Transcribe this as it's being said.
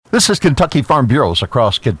This is Kentucky Farm Bureaus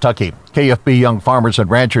across Kentucky. KFB Young Farmers and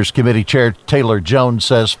Ranchers Committee Chair Taylor Jones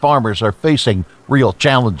says farmers are facing real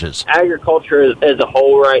challenges. Agriculture as a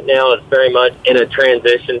whole right now is very much in a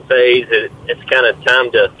transition phase. It's kind of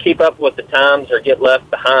time to keep up with the times or get left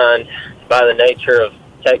behind by the nature of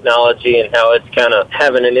technology and how it's kind of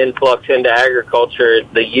having an influx into agriculture.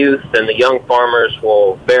 The youth and the young farmers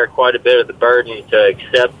will bear quite a bit of the burden to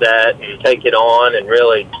accept that and take it on and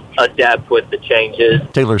really adapt with the changes.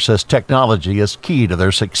 Taylor says technology is key to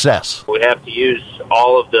their success. We have to use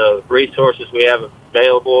all of the resources we have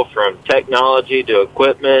available, from technology to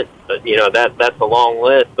equipment. But, that's a long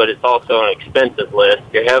list, but it's also an expensive list.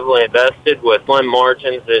 You're heavily invested with slim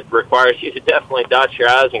margins. It requires you to definitely dot your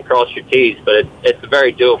I's and cross your T's, but it's a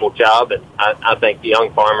very doable job, and I think the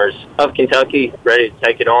young farmers of Kentucky ready to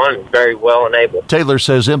take it on and very well enabled. Taylor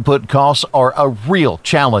says input costs are a real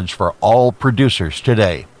challenge for all producers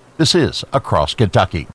today. This is Across Kentucky.